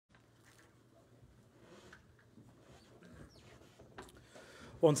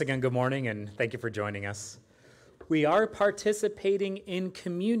Once again, good morning, and thank you for joining us. We are participating in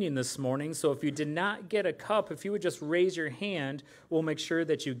communion this morning, so if you did not get a cup, if you would just raise your hand, we'll make sure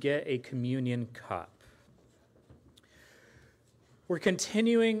that you get a communion cup. We're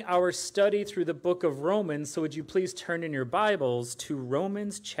continuing our study through the book of Romans, so would you please turn in your Bibles to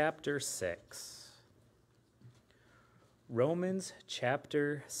Romans chapter 6. Romans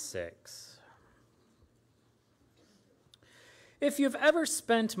chapter 6. If you've ever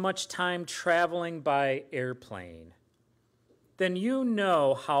spent much time traveling by airplane, then you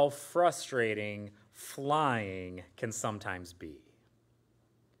know how frustrating flying can sometimes be.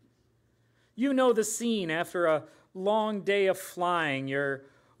 You know the scene after a long day of flying. You're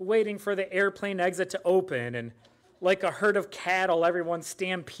waiting for the airplane exit to open, and like a herd of cattle, everyone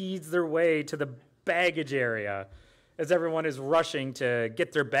stampedes their way to the baggage area as everyone is rushing to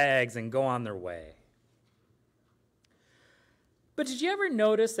get their bags and go on their way. But did you ever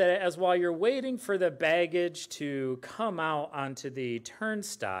notice that as while you're waiting for the baggage to come out onto the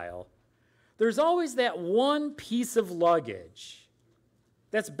turnstile, there's always that one piece of luggage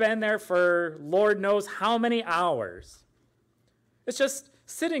that's been there for Lord knows how many hours. It's just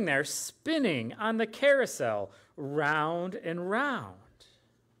sitting there spinning on the carousel round and round.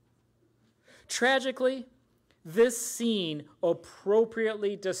 Tragically, this scene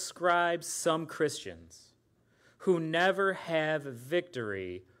appropriately describes some Christians who never have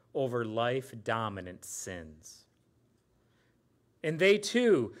victory over life-dominant sins. And they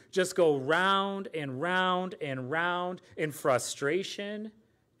too just go round and round and round in frustration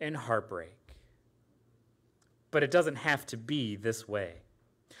and heartbreak. But it doesn't have to be this way.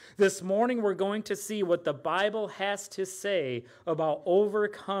 This morning we're going to see what the Bible has to say about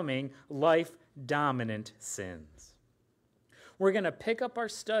overcoming life-dominant sins. We're going to pick up our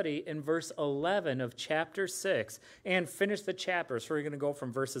study in verse 11 of chapter 6 and finish the chapter. So we're going to go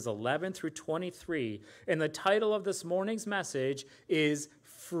from verses 11 through 23. And the title of this morning's message is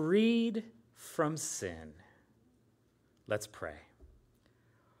Freed from Sin. Let's pray.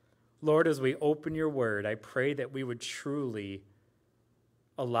 Lord, as we open your word, I pray that we would truly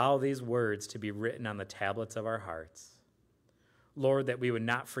allow these words to be written on the tablets of our hearts. Lord, that we would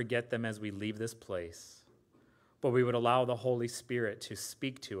not forget them as we leave this place, but we would allow the Holy Spirit to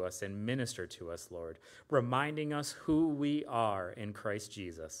speak to us and minister to us, Lord, reminding us who we are in Christ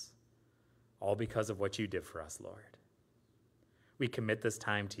Jesus, all because of what you did for us, Lord. We commit this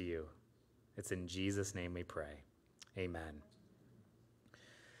time to you. It's in Jesus' name we pray. Amen.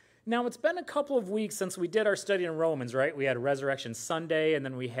 Now, it's been a couple of weeks since we did our study in Romans, right? We had Resurrection Sunday, and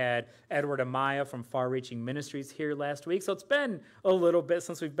then we had Edward Amaya from Far Reaching Ministries here last week. So it's been a little bit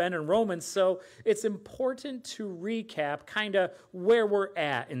since we've been in Romans. So it's important to recap kind of where we're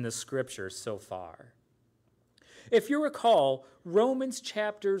at in the scriptures so far. If you recall, Romans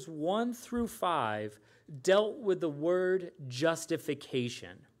chapters 1 through 5 dealt with the word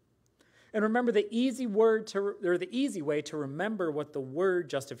justification. And remember, the easy way to remember what the word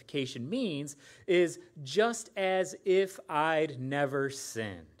justification means is just as if I'd never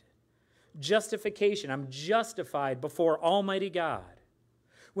sinned. Justification, I'm justified before Almighty God.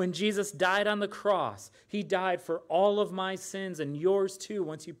 When Jesus died on the cross, he died for all of my sins and yours too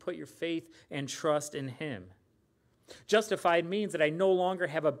once you put your faith and trust in him. Justified means that I no longer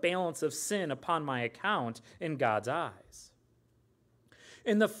have a balance of sin upon my account in God's eyes.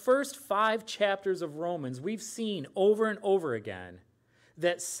 In the first 5 chapters of Romans, we've seen over and over again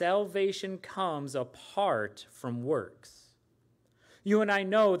that salvation comes apart from works. You and I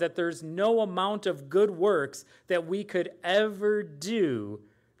know that there's no amount of good works that we could ever do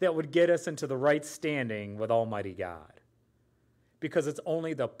that would get us into the right standing with Almighty God, because it's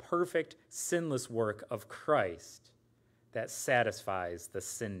only the perfect, sinless work of Christ that satisfies the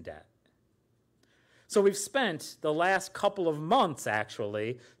sin debt. So we've spent the last couple of months,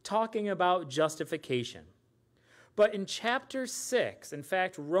 actually, talking about justification. But in chapter 6, in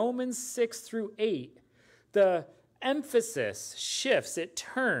fact, Romans 6 through 8, the emphasis shifts, it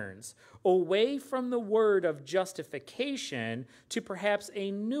turns away from the word of justification to perhaps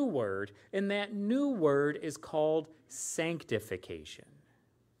a new word, and that new word is called sanctification.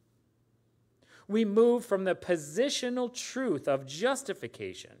 We move from the positional truth of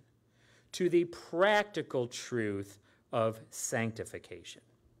justification to the practical truth of sanctification.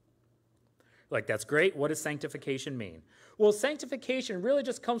 Like, that's great. What does sanctification mean? Well, sanctification really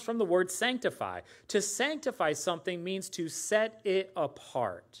just comes from the word sanctify. To sanctify something means to set it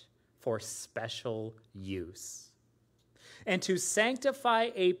apart for special use. And to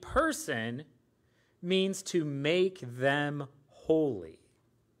sanctify a person means to make them holy.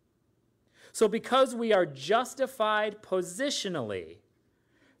 So because we are justified positionally,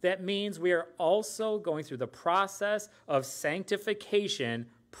 that means we are also going through the process of sanctification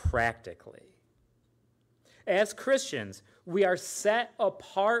practically. As Christians, we are set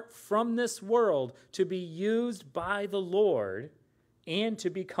apart from this world to be used by the Lord and to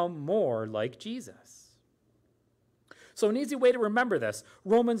become more like Jesus. So an easy way to remember this,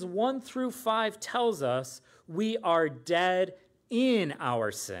 Romans 1 through 5 tells us we are dead in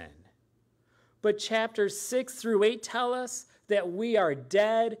our sin. But chapters 6 through 8 tell us that we are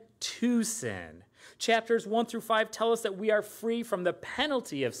dead to sin. Chapters 1 through 5 tell us that we are free from the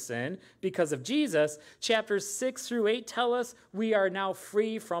penalty of sin because of Jesus. Chapters 6 through 8 tell us we are now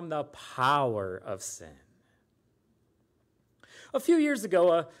free from the power of sin. A few years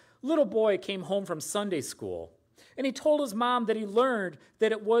ago, a little boy came home from Sunday school, and he told his mom that he learned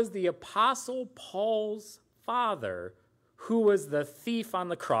that it was the Apostle Paul's father who was the thief on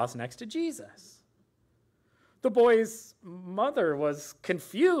the cross next to Jesus. The boy's mother was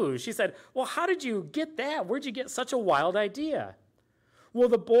confused. She said, "Well, how did you get that? Where'd you get such a wild idea?" Well,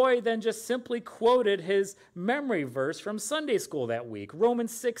 the boy then just simply quoted his memory verse from Sunday school that week,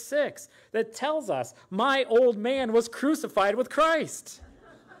 Romans 6:6, that tells us, "My old man was crucified with Christ."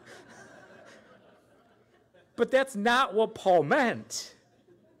 But that's not what Paul meant.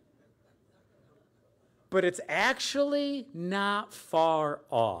 But it's actually not far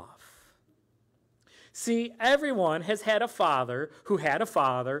off. See, everyone has had a father who had a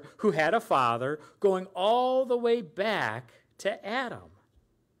father who had a father, going all the way back to Adam.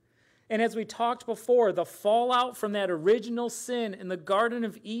 And as we talked before, the fallout from that original sin in the Garden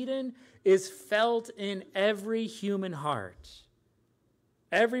of Eden is felt in every human heart.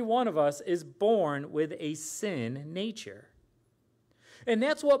 Every one of us is born with a sin nature. And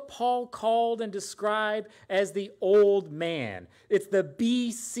that's what Paul called and described as the old man. It's the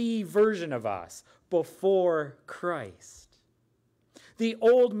BC version of us, before Christ. The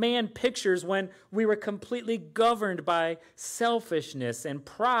old man pictures when we were completely governed by selfishness and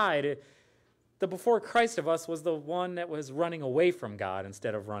pride. The before Christ of us was the one that was running away from God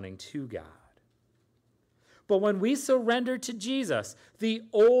instead of running to God. But when we surrendered to Jesus, the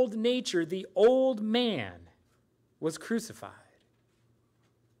old nature, the old man, was crucified.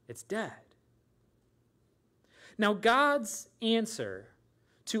 It's dead. Now, God's answer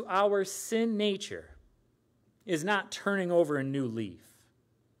to our sin nature is not turning over a new leaf.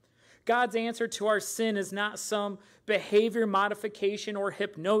 God's answer to our sin is not some behavior modification or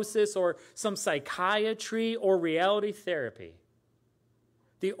hypnosis or some psychiatry or reality therapy.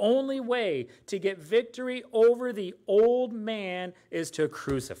 The only way to get victory over the old man is to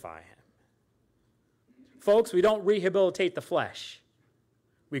crucify him. Folks, we don't rehabilitate the flesh.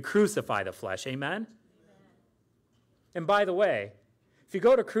 We crucify the flesh. Amen? And by the way, if you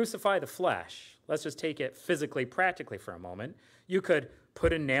go to crucify the flesh, let's just take it physically, practically for a moment. You could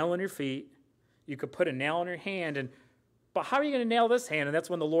put a nail in your feet. You could put a nail in your hand. But how are you going to nail this hand? And that's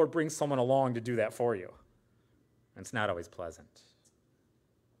when the Lord brings someone along to do that for you. And it's not always pleasant.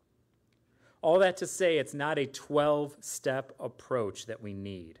 All that to say, it's not a 12-step approach that we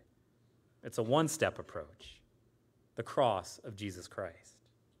need. It's a one-step approach, the cross of Jesus Christ.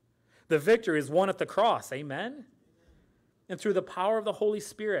 The victory is won at the cross, amen? And through the power of the Holy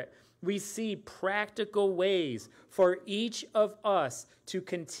Spirit, we see practical ways for each of us to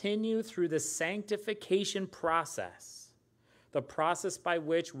continue through the sanctification process, the process by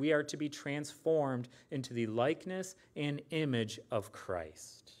which we are to be transformed into the likeness and image of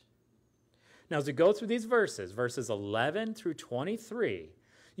Christ. Now, as we go through these verses, verses 11 through 23,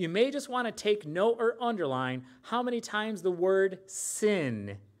 you may just want to take note or underline how many times the word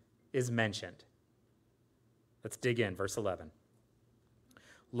sin is mentioned. Let's dig in, verse 11.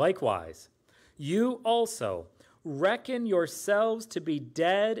 Likewise, you also reckon yourselves to be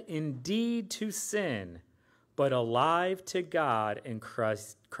dead indeed to sin, but alive to God in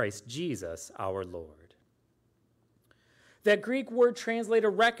Christ Jesus our Lord. That Greek word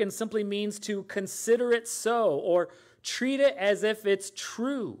translated reckon simply means to consider it so, or treat it as if it's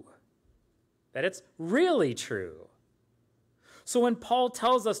true, that it's really true. So when Paul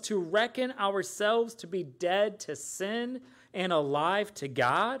tells us to reckon ourselves to be dead to sin and alive to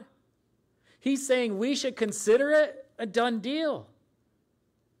God, he's saying we should consider it a done deal.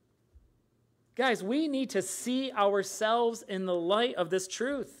 Guys, we need to see ourselves in the light of this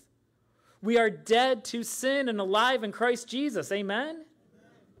truth. We are dead to sin and alive in Christ Jesus. Amen?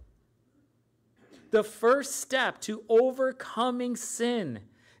 The first step to overcoming sin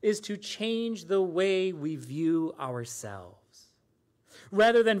is to change the way we view ourselves.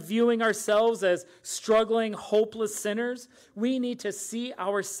 Rather than viewing ourselves as struggling, hopeless sinners, we need to see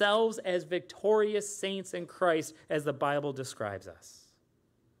ourselves as victorious saints in Christ as the Bible describes us.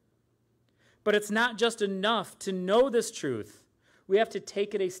 But it's not just enough to know this truth. We have to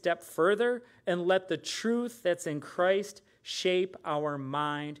take it a step further and let the truth that's in Christ shape our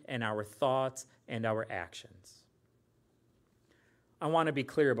mind and our thoughts and our actions. I want to be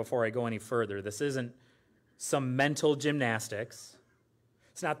clear before I go any further. This isn't some mental gymnastics.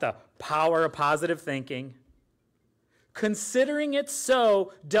 It's not the power of positive thinking. Considering it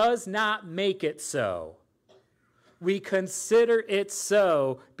so does not make it so. We consider it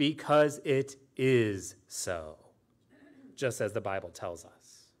so because it is so, just as the Bible tells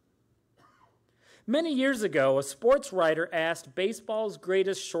us. Many years ago, a sports writer asked baseball's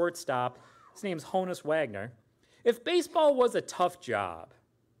greatest shortstop, his name's Honus Wagner, if baseball was a tough job.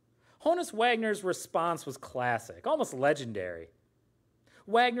 Honus Wagner's response was classic, almost legendary.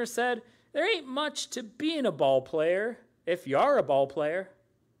 Wagner said, "There ain't much to being a ball player if you are a ball player."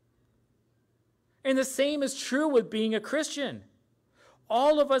 And the same is true with being a Christian.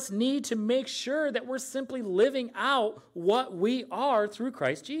 All of us need to make sure that we're simply living out what we are through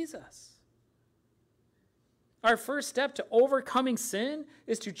Christ Jesus. Our first step to overcoming sin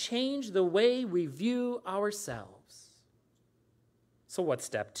is to change the way we view ourselves. So what's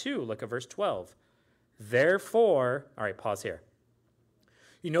step 2? Look at verse 12. Therefore, all right, pause here.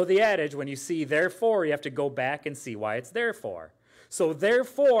 You know the adage, when you see therefore, you have to go back and see why it's therefore. So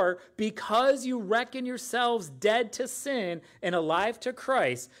therefore, because you reckon yourselves dead to sin and alive to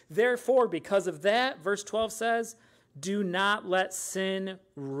Christ, therefore, because of that, verse 12 says, do not let sin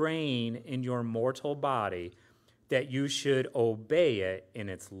reign in your mortal body, that you should obey it in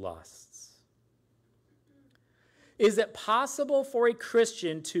its lusts. Is it possible for a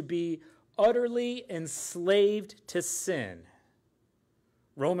Christian to be utterly enslaved to sin?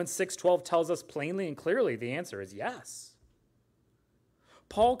 Romans 6:12 tells us plainly and clearly the answer is yes.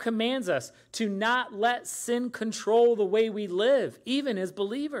 Paul commands us to not let sin control the way we live, even as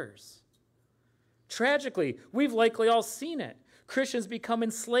believers. Tragically, we've likely all seen it. Christians become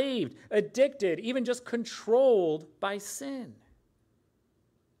enslaved, addicted, even just controlled by sin.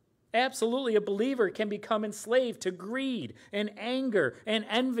 Absolutely, a believer can become enslaved to greed and anger and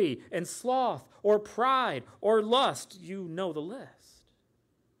envy and sloth or pride or lust. You know the list.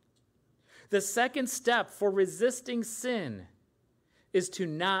 The second step for resisting sin is to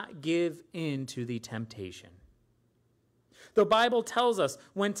not give in to the temptation. The Bible tells us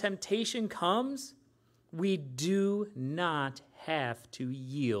when temptation comes, we do not have to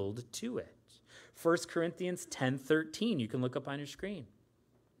yield to it. 1 Corinthians 10:13, you can look up on your screen.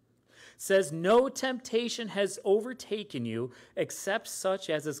 Says, no temptation has overtaken you except such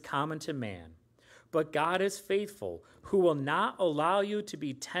as is common to man. But God is faithful, who will not allow you to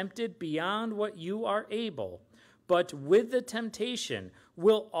be tempted beyond what you are able, but with the temptation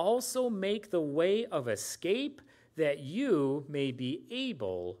will also make the way of escape that you may be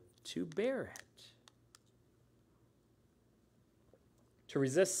able to bear it. To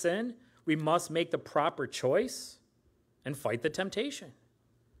resist sin, we must make the proper choice and fight the temptation.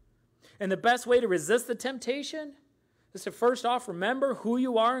 And the best way to resist the temptation is to first off remember who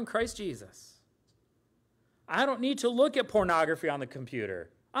you are in Christ Jesus. I don't need to look at pornography on the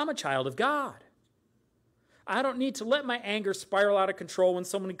computer. I'm a child of God. I don't need to let my anger spiral out of control when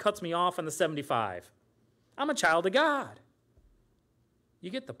someone cuts me off on the 75. I'm a child of God. You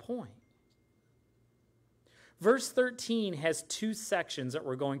get the point. Verse 13 has two sections that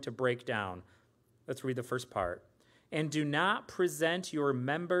we're going to break down. Let's read the first part. And do not present your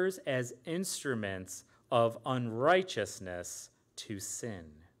members as instruments of unrighteousness to sin.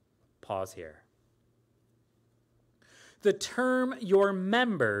 Pause here. The term your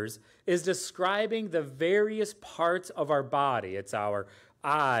members is describing the various parts of our body. It's our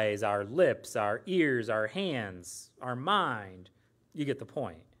eyes, our lips, our ears, our hands, our mind. You get the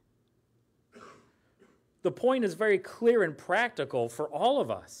point. The point is very clear and practical for all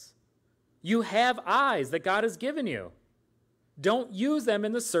of us. You have eyes that God has given you. Don't use them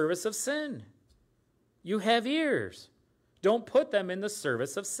in the service of sin. You have ears. Don't put them in the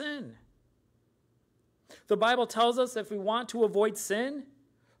service of sin. The Bible tells us if we want to avoid sin,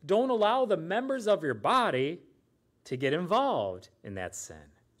 don't allow the members of your body to get involved in that sin.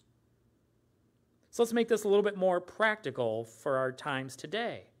 So let's make this a little bit more practical for our times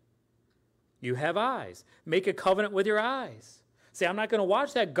today. You have eyes. Make a covenant with your eyes. Say, I'm not going to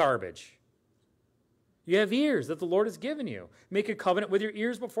watch that garbage. You have ears that the Lord has given you. Make a covenant with your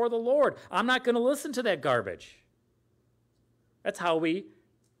ears before the Lord. I'm not going to listen to that garbage. That's how we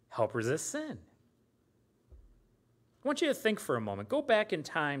help resist sin. I want you to think for a moment. Go back in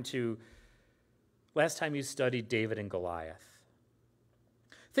time to last time you studied David and Goliath.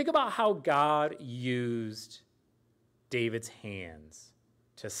 Think about how God used David's hands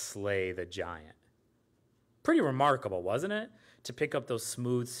to slay the giant. Pretty remarkable, wasn't it? To pick up those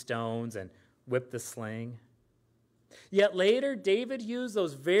smooth stones and whip the sling. Yet later, David used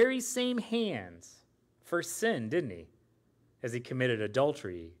those very same hands for sin, didn't he? As he committed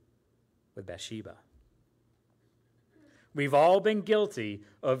adultery with Bathsheba. We've all been guilty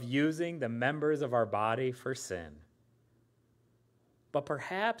of using the members of our body for sin. But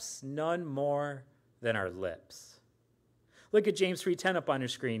perhaps none more than our lips. Look at James 3:10 up on your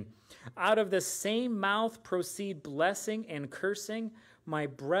screen. Out of the same mouth proceed blessing and cursing. My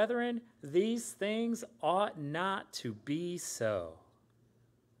brethren, these things ought not to be so.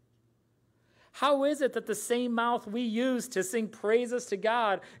 How is it that the same mouth we use to sing praises to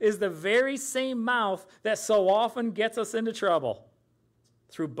God is the very same mouth that so often gets us into trouble?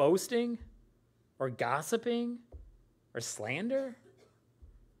 Through boasting or gossiping or slander?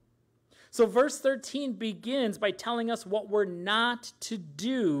 So verse 13 begins by telling us what we're not to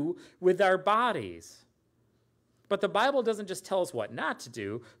do with our bodies. But the Bible doesn't just tell us what not to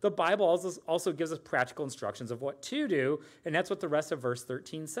do. The Bible also gives us practical instructions of what to do, and that's what the rest of verse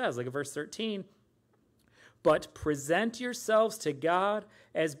 13 says. Look at verse 13. But present yourselves to God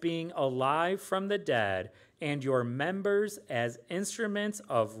as being alive from the dead, and your members as instruments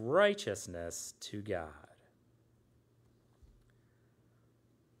of righteousness to God.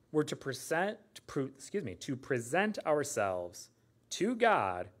 We're to present ourselves to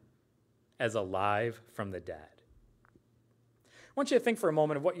God as alive from the dead. I want you to think for a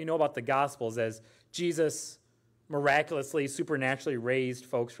moment of what you know about the Gospels as Jesus miraculously, supernaturally raised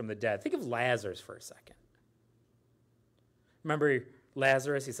folks from the dead. Think of Lazarus for a second. Remember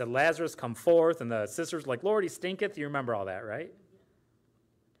Lazarus? He said, Lazarus, come forth. And the sisters were like, Lord, he stinketh. You remember all that, right?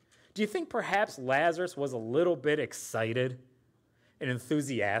 Do you think perhaps Lazarus was a little bit excited and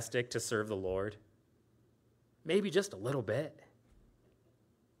enthusiastic to serve the Lord? Maybe just a little bit.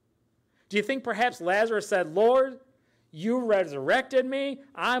 Do you think perhaps Lazarus said, Lord, you resurrected me.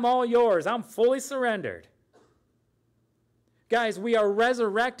 I'm all yours. I'm fully surrendered. Guys, we are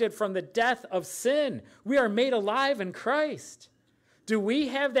resurrected from the death of sin. We are made alive in Christ. Do we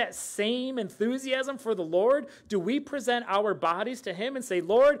have that same enthusiasm for the Lord? Do we present our bodies to him and say,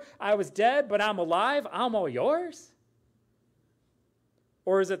 Lord, I was dead, but I'm alive. I'm all yours?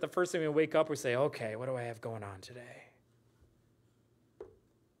 Or is it the first thing we wake up, we say, okay, what do I have going on today?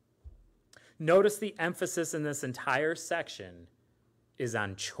 Notice the emphasis in this entire section is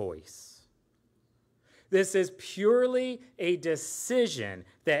on choice. This is purely a decision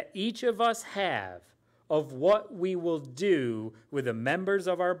that each of us have of what we will do with the members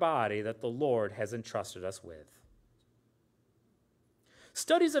of our body that the Lord has entrusted us with.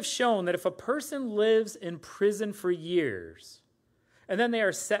 Studies have shown that if a person lives in prison for years and then they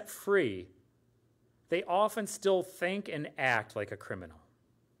are set free, they often still think and act like a criminal.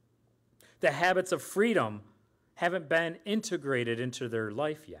 The habits of freedom haven't been integrated into their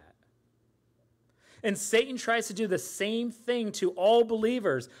life yet. And Satan tries to do the same thing to all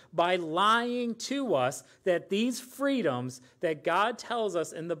believers by lying to us that these freedoms that God tells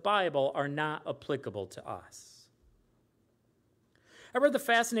us in the Bible are not applicable to us. I read the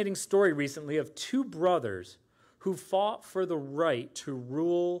fascinating story recently of two brothers who fought for the right to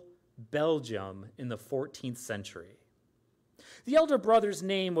rule Belgium in the 14th century. The elder brother's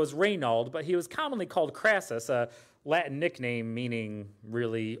name was Reynold, but he was commonly called Crassus, a Latin nickname meaning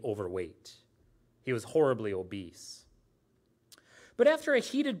really overweight. He was horribly obese. But after a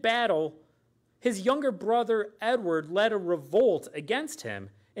heated battle, his younger brother Edward led a revolt against him,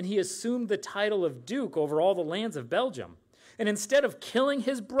 and he assumed the title of Duke over all the lands of Belgium. And instead of killing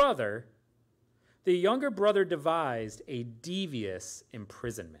his brother, the younger brother devised a devious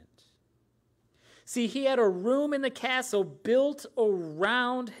imprisonment. See, he had a room in the castle built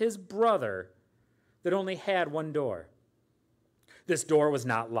around his brother that only had one door. This door was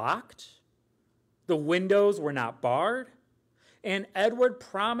not locked. The windows were not barred. And Edward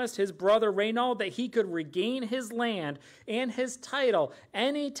promised his brother Reynold that he could regain his land and his title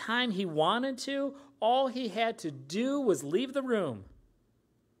anytime he wanted to. All he had to do was leave the room.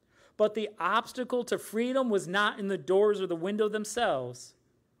 But the obstacle to freedom was not in the doors or the window themselves,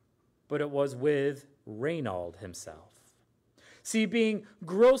 but it was with Reynold himself. See, being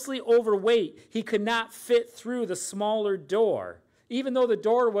grossly overweight, he could not fit through the smaller door, even though the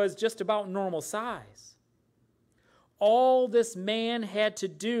door was just about normal size. All this man had to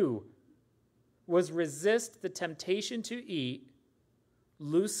do was resist the temptation to eat,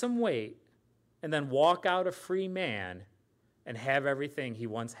 lose some weight, and then walk out a free man and have everything he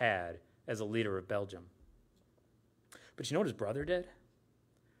once had as a leader of Belgium. But you know what his brother did?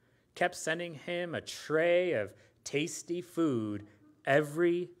 Kept sending him a tray of tasty food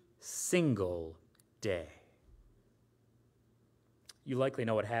every single day. You likely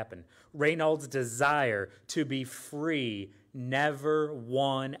know what happened. Reynald's desire to be free never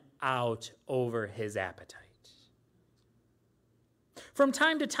won out over his appetite. From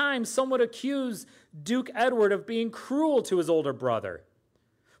time to time, some would accuse Duke Edward of being cruel to his older brother.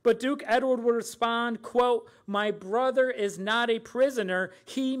 But Duke Edward would respond, quote, "My brother is not a prisoner.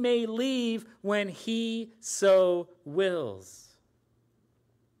 He may leave when he so wills."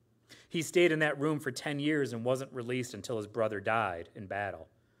 He stayed in that room for 10 years and wasn't released until his brother died in battle.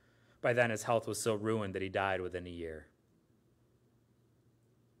 By then, his health was so ruined that he died within a year.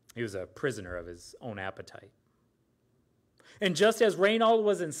 He was a prisoner of his own appetite. And just as Reynald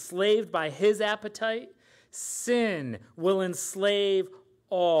was enslaved by his appetite, sin will enslave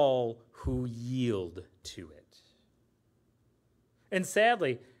all who yield to it. And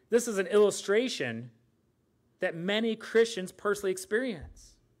sadly, this is an illustration that many Christians personally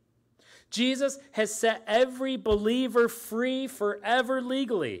experience. Jesus has set every believer free forever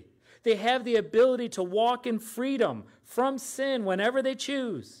legally. They have the ability to walk in freedom from sin whenever they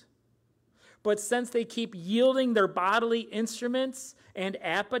choose. But since they keep yielding their bodily instruments and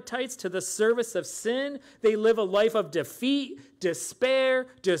appetites to the service of sin, they live a life of defeat, despair,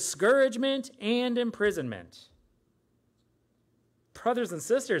 discouragement, and imprisonment. Brothers and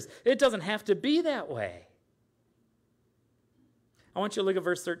sisters, it doesn't have to be that way. I want you to look at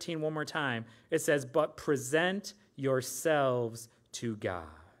verse 13 one more time. It says, "But present yourselves to God."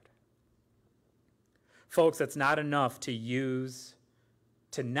 Folks, it's not enough to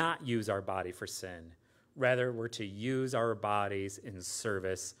not use our body for sin. Rather, we're to use our bodies in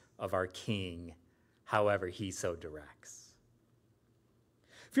service of our King, however he so directs.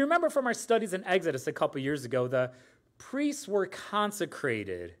 If you remember from our studies in Exodus a couple years ago, the priests were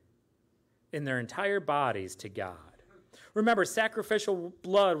consecrated in their entire bodies to God. Remember, sacrificial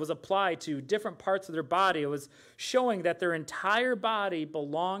blood was applied to different parts of their body. It was showing that their entire body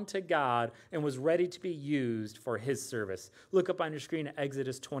belonged to God and was ready to be used for his service. Look up on your screen at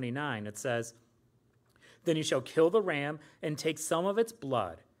Exodus 29. It says, "Then you shall kill the ram and take some of its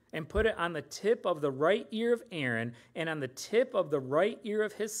blood and put it on the tip of the right ear of Aaron and on the tip of the right ear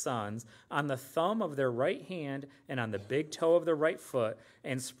of his sons, on the thumb of their right hand and on the big toe of their right foot,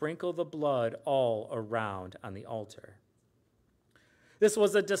 and sprinkle the blood all around on the altar." This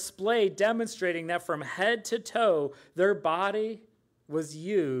was a display demonstrating that from head to toe, their body was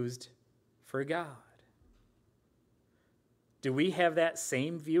used for God. Do we have that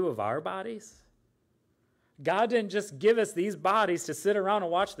same view of our bodies? God didn't just give us these bodies to sit around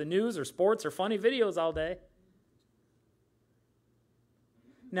and watch the news or sports or funny videos all day.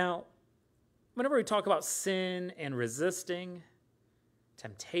 Now, whenever we talk about sin and resisting,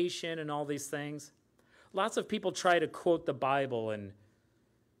 temptation and all these things, lots of people try to quote the Bible and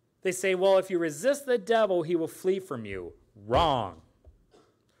they say, well, if you resist the devil, he will flee from you. Wrong.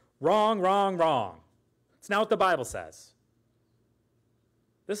 Wrong, wrong, wrong. It's not what the Bible says.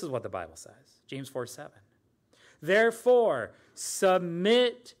 This is what the Bible says. James 4:7. "Therefore,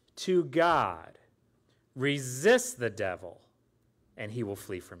 submit to God. Resist the devil, and he will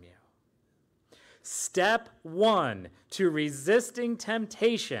flee from you." Step one to resisting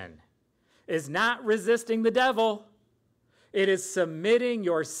temptation is not resisting the devil. It is submitting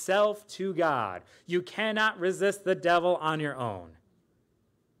yourself to God. You cannot resist the devil on your own.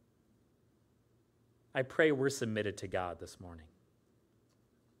 I pray we're submitted to God this morning.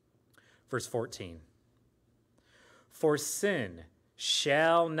 Verse 14. "For sin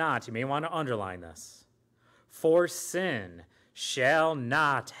shall not," you may want to underline this, "for sin shall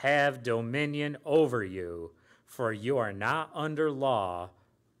not have dominion over you, for you are not under law,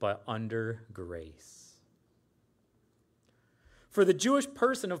 but under grace." For the Jewish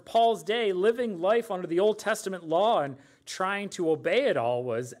person of Paul's day, living life under the Old Testament law and trying to obey it all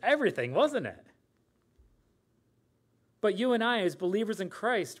was everything, wasn't it? But you and I, as believers in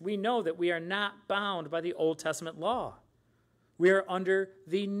Christ, we know that we are not bound by the Old Testament law. We are under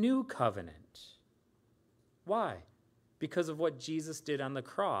the new covenant. Why? Because of what Jesus did on the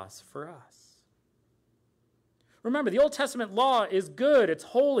cross for us. Remember, the Old Testament law is good, it's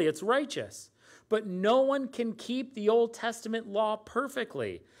holy, it's righteous. But no one can keep the Old Testament law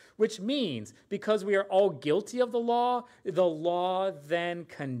perfectly, which means because we are all guilty of the law then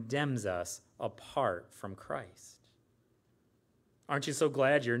condemns us apart from Christ. Aren't you so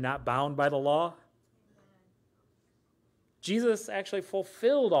glad you're not bound by the law? Jesus actually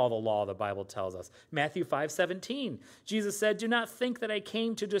fulfilled all the law, the Bible tells us. Matthew 5:17, Jesus said, "Do not think that I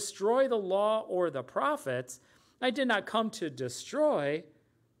came to destroy the law or the prophets. I did not come to destroy,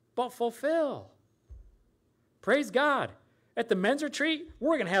 but fulfill." Praise God. At the men's retreat,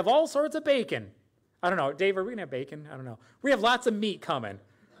 we're going to have all sorts of bacon. I don't know. Dave, are we going to have bacon? I don't know. We have lots of meat coming.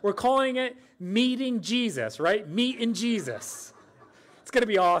 We're calling it Meeting Jesus, right? Meat in Jesus. It's going to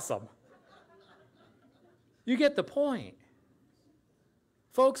be awesome. You get the point.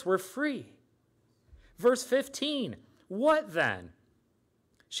 Folks, we're free. Verse 15, what then?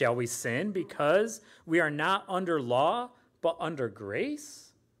 Shall we sin because we are not under law, but under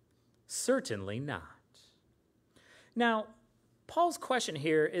grace? Certainly not. Now, Paul's question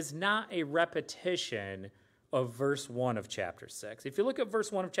here is not a repetition of verse 1 of chapter 6. If you look at verse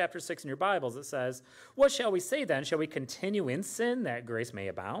 1 of chapter 6 in your Bibles, it says, what shall we say then? Shall we continue in sin that grace may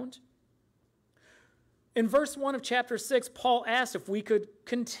abound? In verse 1 of chapter 6, Paul asked if we could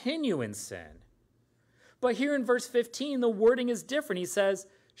continue in sin. But here in verse 15, the wording is different. He says,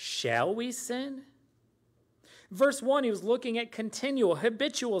 shall we sin? Verse 1, he was looking at continual,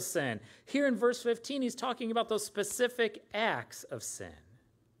 habitual sin. Here in verse 15, he's talking about those specific acts of sin.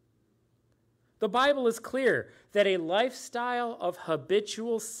 The Bible is clear that a lifestyle of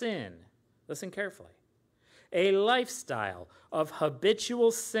habitual sin, listen carefully, a lifestyle of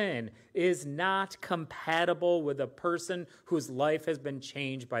habitual sin is not compatible with a person whose life has been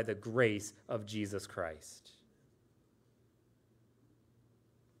changed by the grace of Jesus Christ.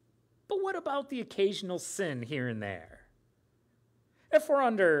 But what about the occasional sin here and there? If we're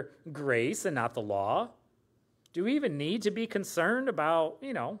under grace and not the law, do we even need to be concerned about,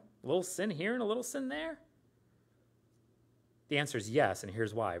 a little sin here and a little sin there? The answer is yes, and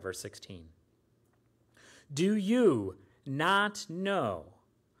here's why. Verse 16. Do you not know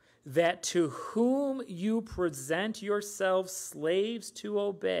that to whom you present yourselves slaves to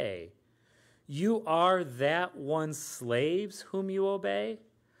obey, you are that one slaves whom you obey,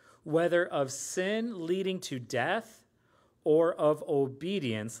 whether of sin leading to death or of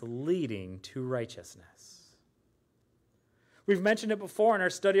obedience leading to righteousness? We've mentioned it before in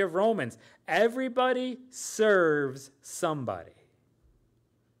our study of Romans. Everybody serves somebody.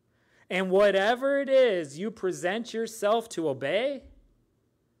 And whatever it is you present yourself to obey,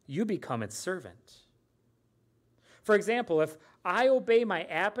 you become its servant. For example, if I obey my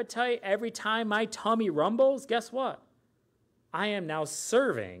appetite every time my tummy rumbles, guess what? I am now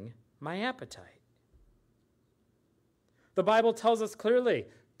serving my appetite. The Bible tells us clearly,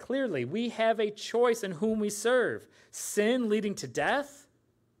 we have a choice in whom we serve. Sin leading to death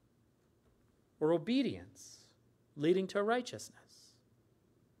or obedience leading to righteousness.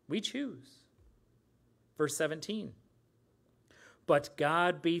 We choose. Verse 17. But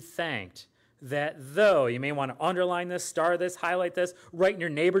God be thanked that though, you may want to underline this, star this, highlight this, write in your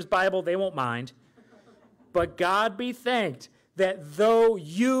neighbor's Bible, they won't mind. But God be thanked that though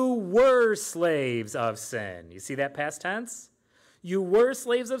you were slaves of sin, you see that past tense? You were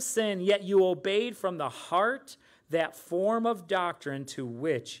slaves of sin, yet you obeyed from the heart that form of doctrine to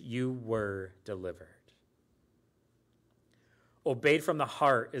which you were delivered. Obeyed from the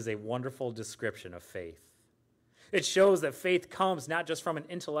heart is a wonderful description of faith. It shows that faith comes not just from an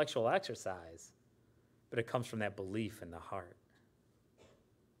intellectual exercise, but it comes from that belief in the heart.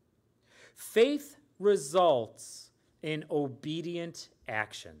 Faith results in obedient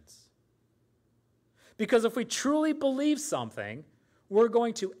actions. Because if we truly believe something, we're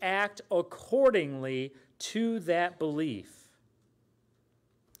going to act accordingly to that belief.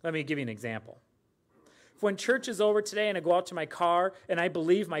 Let me give you an example. When church is over today and I go out to my car and I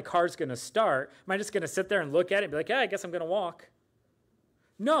believe my car's going to start, am I just going to sit there and look at it and be like, I guess I'm going to walk?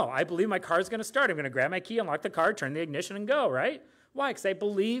 No, I believe my car's going to start. I'm going to grab my key, unlock the car, turn the ignition, and go, right? Why? Because I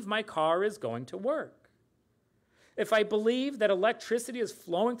believe my car is going to work. If I believe that electricity is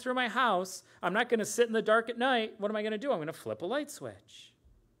flowing through my house, I'm not going to sit in the dark at night. What am I going to do? I'm going to flip a light switch.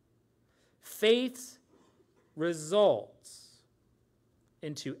 Faith results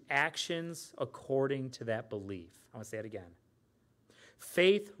into actions according to that belief. I want to say it again.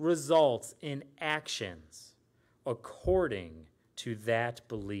 Faith results in actions according to that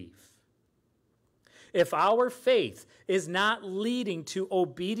belief. If our faith is not leading to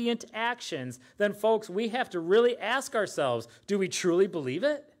obedient actions, then folks, we have to really ask ourselves, do we truly believe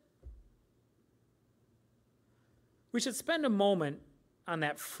it? We should spend a moment on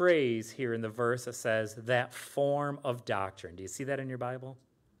that phrase here in the verse that says, that form of doctrine. Do you see that in your Bible?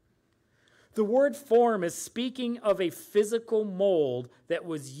 The word form is speaking of a physical mold that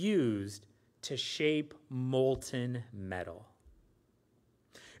was used to shape molten metal.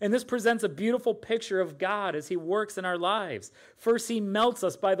 And this presents a beautiful picture of God as he works in our lives. First, he melts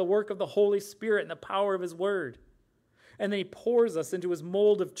us by the work of the Holy Spirit and the power of his word. And then he pours us into his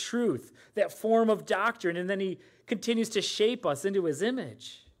mold of truth, that form of doctrine, and then he continues to shape us into his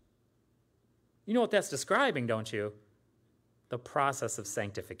image. You know what that's describing, don't you? the process of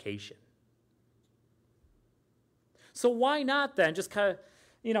sanctification. So why not then just kind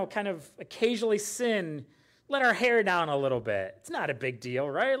of occasionally sin, let our hair down a little bit? It's not a big deal,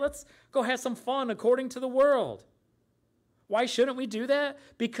 right? Let's go have some fun according to the world. Why shouldn't we do that?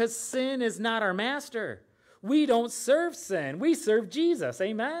 Because sin is not our master. We don't serve sin. We serve Jesus.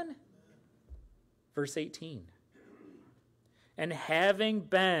 Amen? Verse 18. And having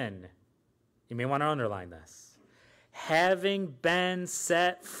been, you may want to underline this, having been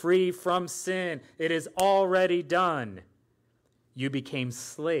set free from sin, it is already done. You became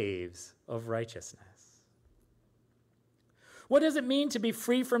slaves of righteousness. What does it mean to be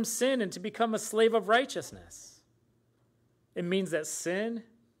free from sin and to become a slave of righteousness? It means that sin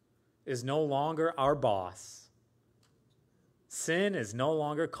is no longer our boss. Sin is no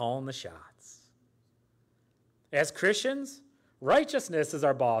longer calling the shots. As Christians, righteousness is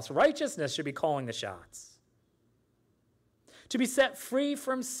our boss. Righteousness should be calling the shots. To be set free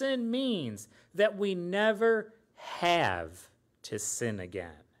from sin means that we never have to sin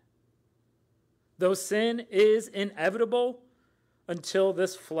again. Though sin is inevitable until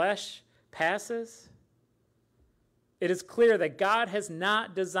this flesh passes, it is clear that God has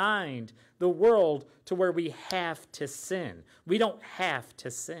not designed the world to where we have to sin. We don't have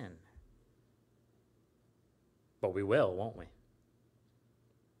to sin. But we will, won't we?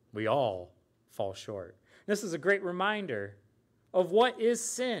 We all fall short. This is a great reminder of what is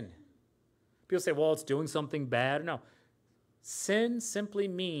sin. People say, well, it's doing something bad. No. Sin simply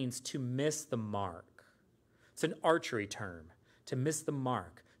means to miss the mark. It's an archery term. To miss the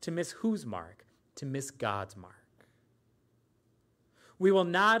mark. To miss whose mark? To miss God's mark. We will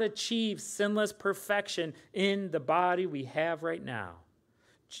not achieve sinless perfection in the body we have right now.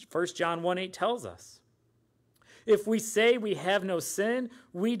 1 John 1:8 tells us, if we say we have no sin,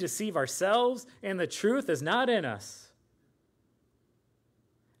 we deceive ourselves, and the truth is not in us.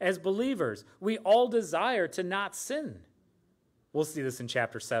 As believers, we all desire to not sin. We'll see this in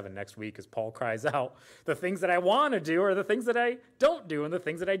chapter 7 next week as Paul cries out, the things that I want to do are the things that I don't do, and the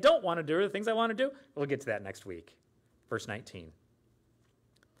things that I don't want to do are the things I want to do. We'll get to that next week. Verse 19.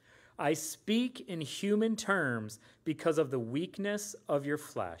 I speak in human terms because of the weakness of your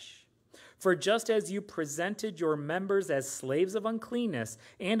flesh. For just as you presented your members as slaves of uncleanness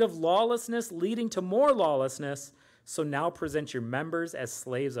and of lawlessness leading to more lawlessness, so now present your members as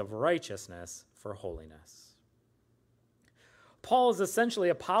slaves of righteousness for holiness. Paul is essentially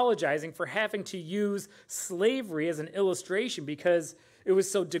apologizing for having to use slavery as an illustration because it was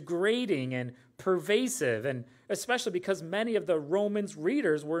so degrading and pervasive, and especially because many of the Romans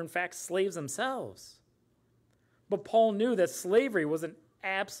readers were in fact slaves themselves. But Paul knew that slavery was an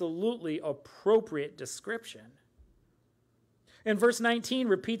absolutely appropriate description. And verse 19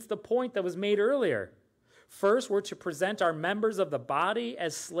 repeats the point that was made earlier. First, we're to present our members of the body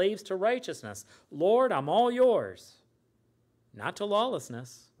as slaves to righteousness. Lord, I'm all yours. Not to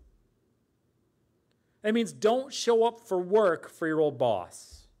lawlessness. That means don't show up for work for your old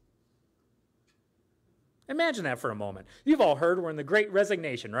boss. Imagine that for a moment. You've all heard we're in the Great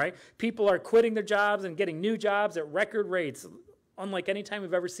Resignation, right? People are quitting their jobs and getting new jobs at record rates, unlike any time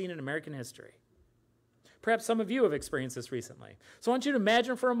we've ever seen in American history. Perhaps some of you have experienced this recently. So I want you to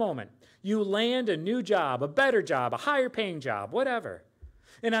imagine for a moment, you land a new job, a better job, a higher paying job, whatever.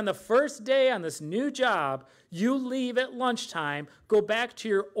 And on the first day on this new job, you leave at lunchtime, go back to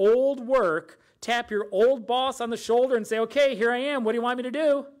your old work, tap your old boss on the shoulder and say, okay, here I am. What do you want me to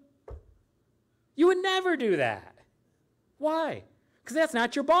do? You would never do that. Why? Because that's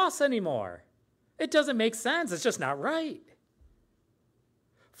not your boss anymore. It doesn't make sense. It's just not right.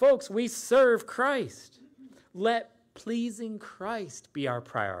 Folks, we serve Christ. Let pleasing Christ be our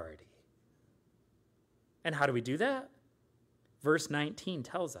priority. And how do we do that? Verse 19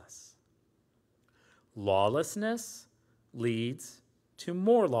 tells us, lawlessness leads to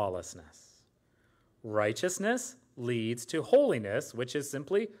more lawlessness. Righteousness leads to holiness, which is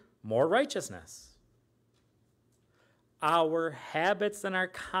simply more righteousness. Our habits and our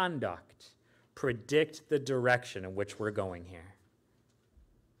conduct predict the direction in which we're going here.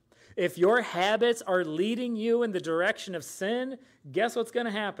 If your habits are leading you in the direction of sin, guess what's going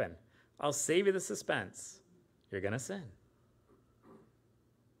to happen? I'll save you the suspense. You're going to sin.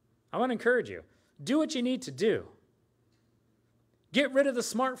 I want to encourage you. Do what you need to do. Get rid of the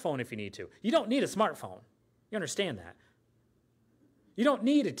smartphone if you need to. You don't need a smartphone. You understand that. You don't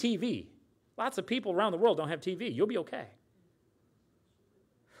need a TV. Lots of people around the world don't have TV. You'll be okay.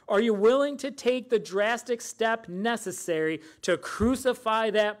 Are you willing to take the drastic step necessary to crucify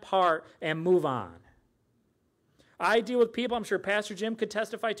that part and move on? I deal with people, I'm sure Pastor Jim could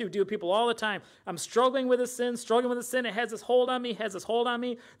testify too, deal with people all the time. I'm struggling with a sin, it has this hold on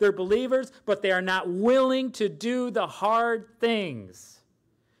me, They're believers, but they are not willing to do the hard things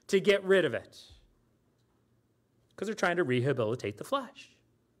to get rid of it. Because they're trying to rehabilitate the flesh.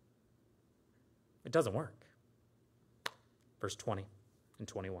 It doesn't work. Verse 20 and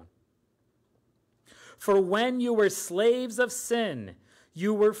 21. For when you were slaves of sin,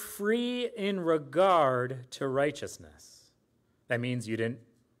 you were free in regard to righteousness. That means you didn't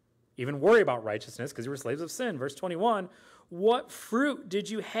even worry about righteousness because you were slaves of sin. Verse 21, what fruit did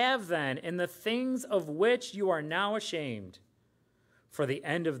you have then in the things of which you are now ashamed? For the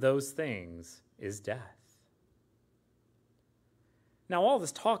end of those things is death. Now, all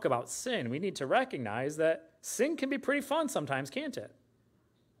this talk about sin, we need to recognize that sin can be pretty fun sometimes, can't it?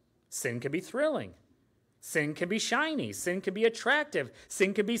 Sin can be thrilling. Sin can be shiny. Sin can be attractive.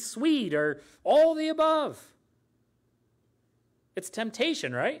 Sin can be sweet, or all the above. It's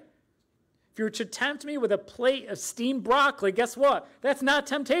temptation, right? If you were to tempt me with a plate of steamed broccoli, guess what? That's not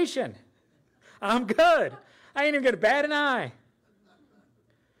temptation. I'm good. I ain't even going to bat an eye.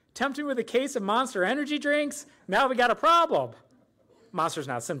 Tempt me with a case of Monster energy drinks, now we got a problem. Monster's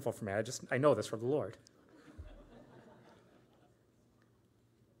not sinful for me. I know this from the Lord.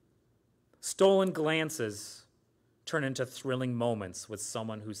 Stolen glances turn into thrilling moments with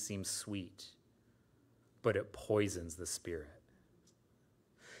someone who seems sweet, but it poisons the spirit.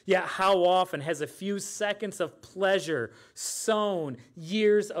 Yet how often has a few seconds of pleasure sown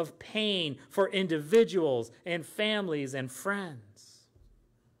years of pain for individuals and families and friends?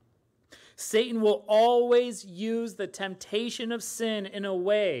 Satan will always use the temptation of sin in a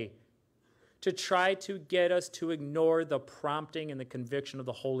way to try to get us to ignore the prompting and the conviction of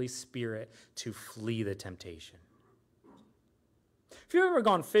the Holy Spirit to flee the temptation. If you've ever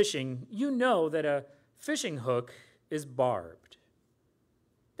gone fishing, you know that a fishing hook is barbed.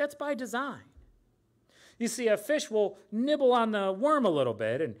 That's by design. You see, a fish will nibble on the worm a little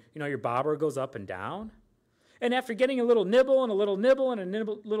bit, and your bobber goes up and down. And after getting a little nibble and a little nibble and a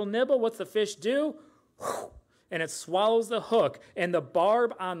little nibble, what's the fish do? And it swallows the hook, and the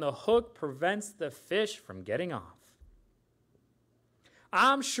barb on the hook prevents the fish from getting off.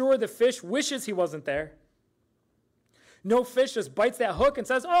 I'm sure the fish wishes he wasn't there. No fish just bites that hook and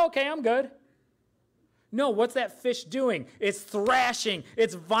says, oh, okay, I'm good. No, what's that fish doing? It's thrashing.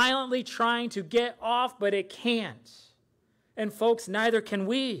 It's violently trying to get off, but it can't. And folks, neither can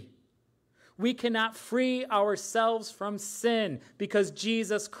we. We cannot free ourselves from sin because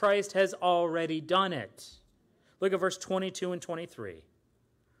Jesus Christ has already done it. Look at verse 22 and 23.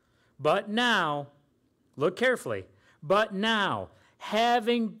 But now, look carefully, but now,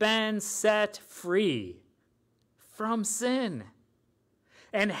 having been set free from sin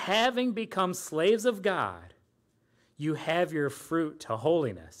and having become slaves of God, you have your fruit to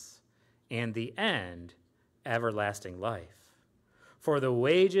holiness and the end, everlasting life. For the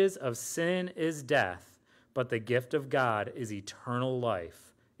wages of sin is death, but the gift of God is eternal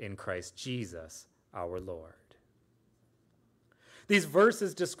life in Christ Jesus our Lord. These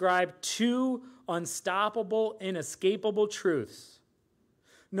verses describe two unstoppable, inescapable truths.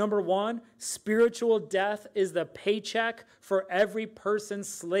 Number one, spiritual death is the paycheck for every person's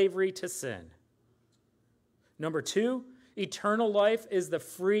slavery to sin. Number two, eternal life is the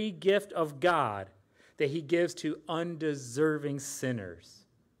free gift of God that he gives to undeserving sinners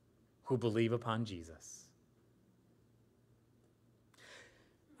who believe upon Jesus.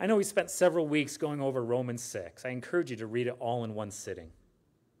 I know we spent several weeks going over Romans 6. I encourage you to read it all in one sitting.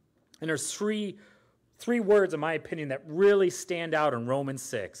 And there's three words, in my opinion, that really stand out in Romans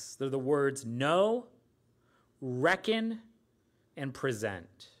 6. They're the words know, reckon, and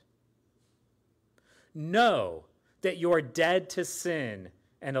present. Know that you are dead to sin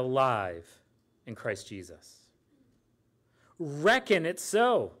and alive in Christ Jesus. Reckon it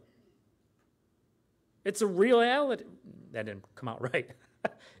so. It's a reality. That didn't come out right.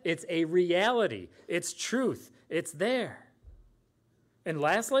 It's a reality. It's truth. It's there. And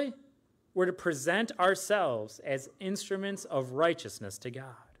lastly, we're to present ourselves as instruments of righteousness to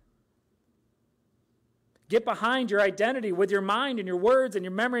God. Get behind your identity with your mind and your words and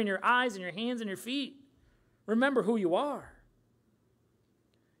your memory and your eyes and your hands and your feet. Remember who you are.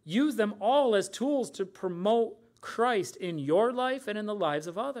 Use them all as tools to promote Christ in your life and in the lives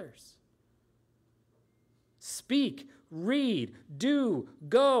of others. Speak, read, do,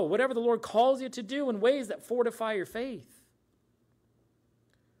 go, whatever the Lord calls you to do in ways that fortify your faith.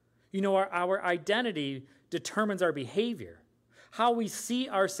 Our identity determines our behavior. How we see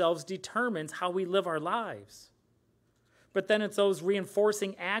ourselves determines how we live our lives. But then it's those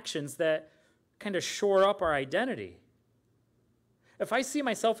reinforcing actions that kind of shore up our identity. If I see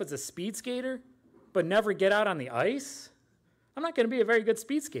myself as a speed skater, but never get out on the ice, I'm not going to be a very good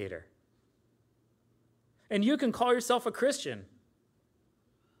speed skater. And you can call yourself a Christian,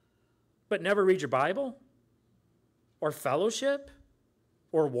 but never read your Bible, or fellowship,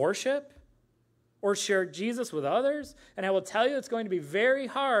 or worship, or share Jesus with others. And I will tell you, it's going to be very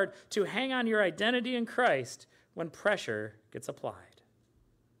hard to hang on your identity in Christ when pressure gets applied.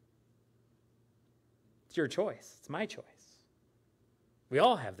 It's your choice. It's my choice. We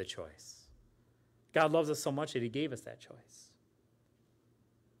all have the choice. God loves us so much that he gave us that choice.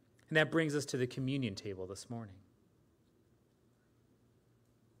 And that brings us to the communion table this morning.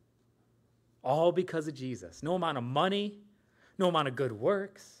 All because of Jesus. No amount of money, no amount of good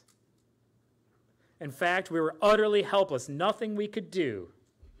works. In fact, we were utterly helpless. Nothing we could do,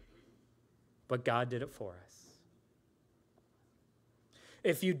 but God did it for us.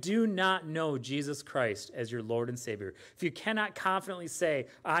 If you do not know Jesus Christ as your Lord and Savior, if you cannot confidently say,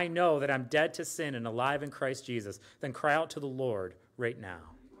 I know that I'm dead to sin and alive in Christ Jesus, then cry out to the Lord right now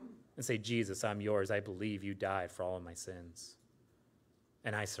and say, Jesus, I'm yours. I believe you died for all of my sins,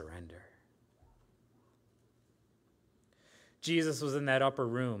 and I surrender. Jesus was in that upper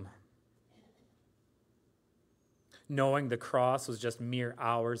room, knowing the cross was just mere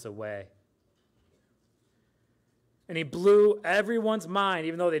hours away. And he blew everyone's mind,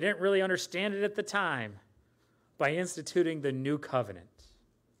 even though they didn't really understand it at the time, by instituting the new covenant.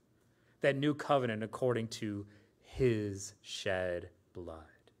 That new covenant according to his shed blood.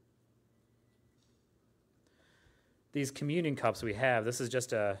 These communion cups we have, this is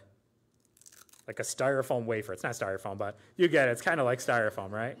just like a styrofoam wafer. It's not styrofoam, but you get it. It's kind of like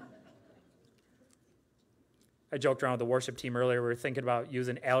styrofoam, right? I joked around with the worship team earlier. We were thinking about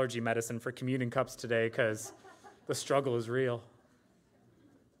using allergy medicine for communion cups today because the struggle is real.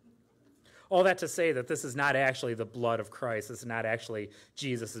 All that to say that this is not actually the blood of Christ. This is not actually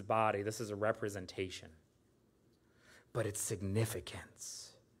Jesus' body. This is a representation. But its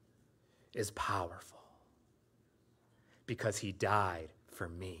significance is powerful because he died for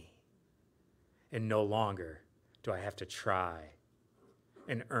me. And no longer do I have to try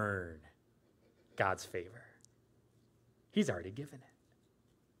and earn God's favor. He's already given it.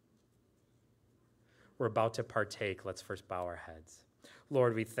 We're about to partake. Let's first bow our heads.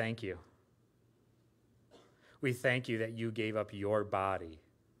 Lord, we thank you. We thank you that you gave up your body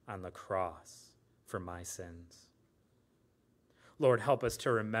on the cross for my sins. Lord, help us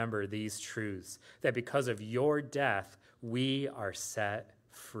to remember these truths, that because of your death, we are set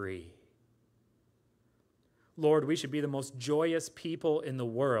free. Lord, we should be the most joyous people in the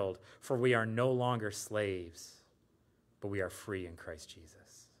world, for we are no longer slaves, but we are free in Christ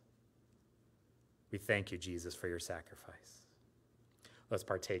Jesus. We thank you, Jesus, for your sacrifice. Let's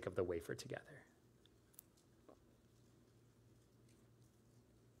partake of the wafer together.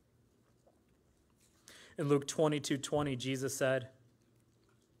 In Luke 22:20, Jesus said,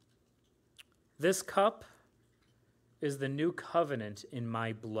 "This cup is the new covenant in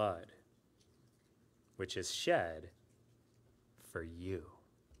my blood, which is shed for you."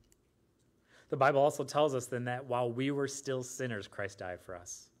 The Bible also tells us then that while we were still sinners, Christ died for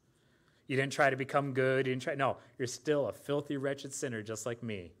us. You didn't try to become good. No, you're still a filthy, wretched sinner just like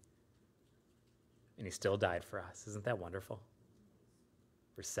me. And he still died for us. Isn't that wonderful?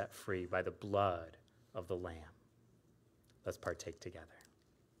 We're set free by the blood of the Lamb. Let's partake together.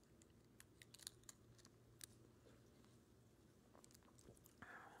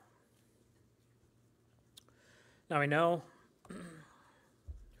 Now I know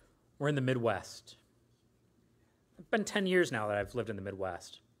we're in the Midwest. It's been 10 years now that I've lived in the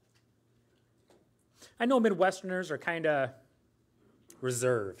Midwest. I know Midwesterners are kind of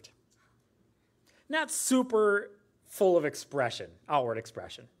reserved. Not super full of expression, outward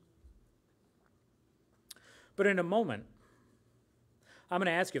expression. But in a moment, I'm going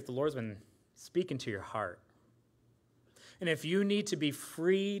to ask you if the Lord's been speaking to your heart. And if you need to be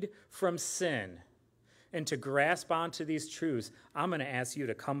freed from sin and to grasp onto these truths, I'm going to ask you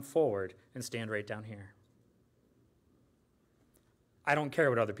to come forward and stand right down here. I don't care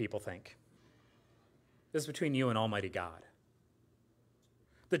what other people think. This is between you and Almighty God.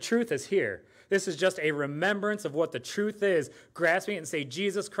 The truth is here. This is just a remembrance of what the truth is. Grasping it and say,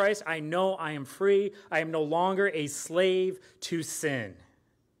 Jesus Christ, I know I am free. I am no longer a slave to sin.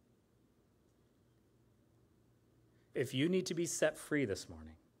 If you need to be set free this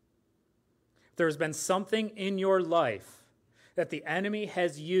morning, if there has been something in your life that the enemy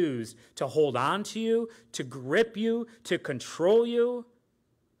has used to hold on to you, to grip you, to control you,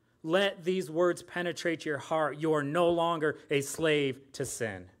 let these words penetrate your heart. You are no longer a slave to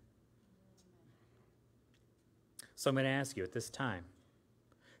sin. So I'm going to ask you at this time,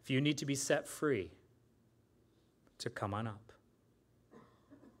 if you need to be set free, to come on up.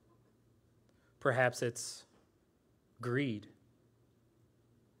 Perhaps it's greed.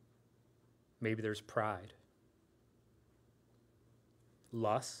 Maybe there's pride.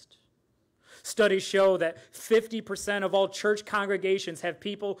 Lust. Studies show that 50% of all church congregations have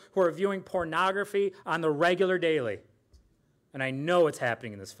people who are viewing pornography on the regular daily. And I know it's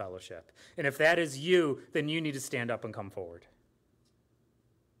happening in this fellowship. And if that is you, then you need to stand up and come forward.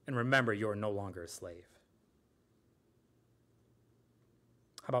 And remember, you are no longer a slave.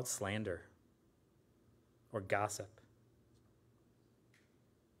 How about slander or gossip?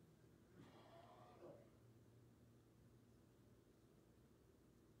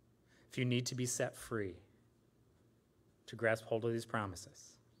 If you need to be set free to grasp hold of these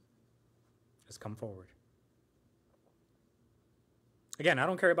promises, just come forward. Again, I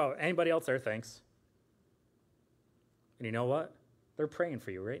don't care about anybody else there thinks. And you know what? They're praying for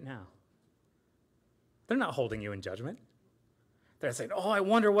you right now. They're not holding you in judgment. They're saying, oh, I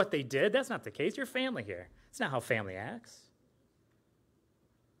wonder what they did. That's not the case. You're family here. It's not how family acts.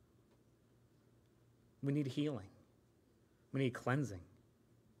 We need healing. We need cleansing.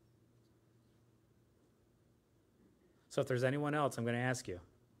 So if there's anyone else, I'm going to ask you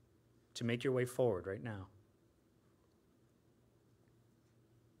to make your way forward right now.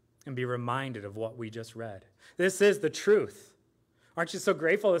 And be reminded of what we just read. This is the truth. Aren't you so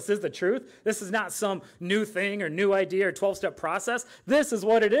grateful this is the truth? This is not some new thing or new idea or 12-step process. This is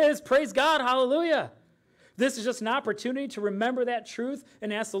what it is. Praise God. Hallelujah. This is just an opportunity to remember that truth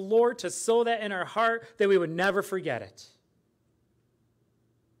and ask the Lord to sow that in our heart that we would never forget it.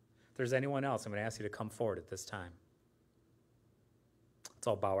 If there's anyone else, I'm going to ask you to come forward at this time. Let's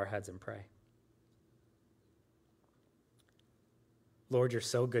all bow our heads and pray. Lord, you're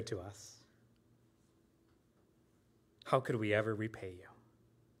so good to us. How could we ever repay you?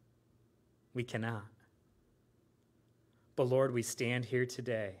 We cannot. But Lord, we stand here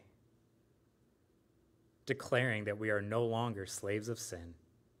today declaring that we are no longer slaves of sin,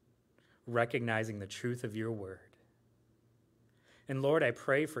 recognizing the truth of your word. And Lord, I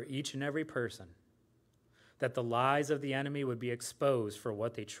pray for each and every person that the lies of the enemy would be exposed for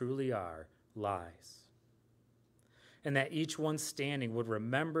what they truly are, lies. And that each one standing would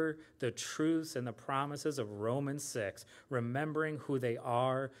remember the truths and the promises of Romans 6, remembering who they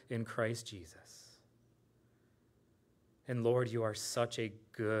are in Christ Jesus. And Lord, you are such a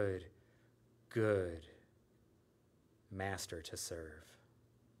good, good master to serve.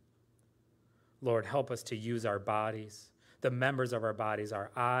 Lord, help us to use our bodies, the members of our bodies, our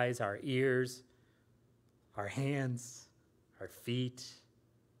eyes, our ears, our hands, our feet,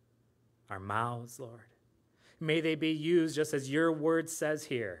 our mouths, Lord. May they be used just as your word says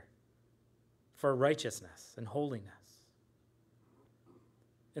here for righteousness and holiness.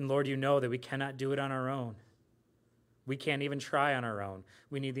 And Lord, you know that we cannot do it on our own. We can't even try on our own.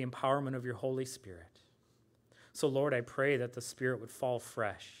 We need the empowerment of your Holy Spirit. So Lord, I pray that the Spirit would fall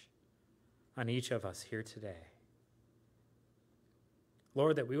fresh on each of us here today.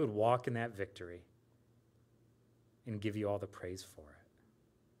 Lord, that we would walk in that victory and give you all the praise for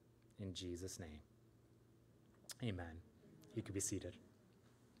it. In Jesus' name. Amen. You can be seated.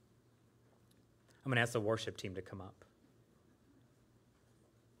 I'm going to ask the worship team to come up.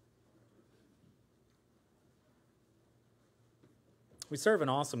 We serve an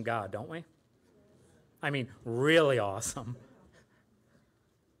awesome God, don't we? I mean, really awesome.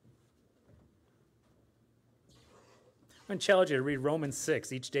 I'm going to challenge you to read Romans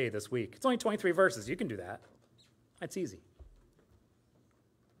 6 each day this week. It's only 23 verses. You can do that. That's easy.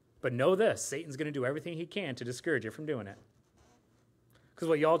 But know this, Satan's going to do everything he can to discourage you from doing it. Because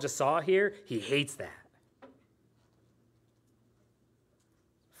what y'all just saw here, he hates that.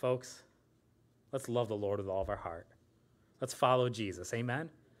 Folks, let's love the Lord with all of our heart. Let's follow Jesus. Amen?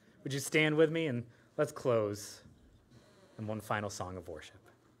 Would you stand with me and let's close in one final song of worship.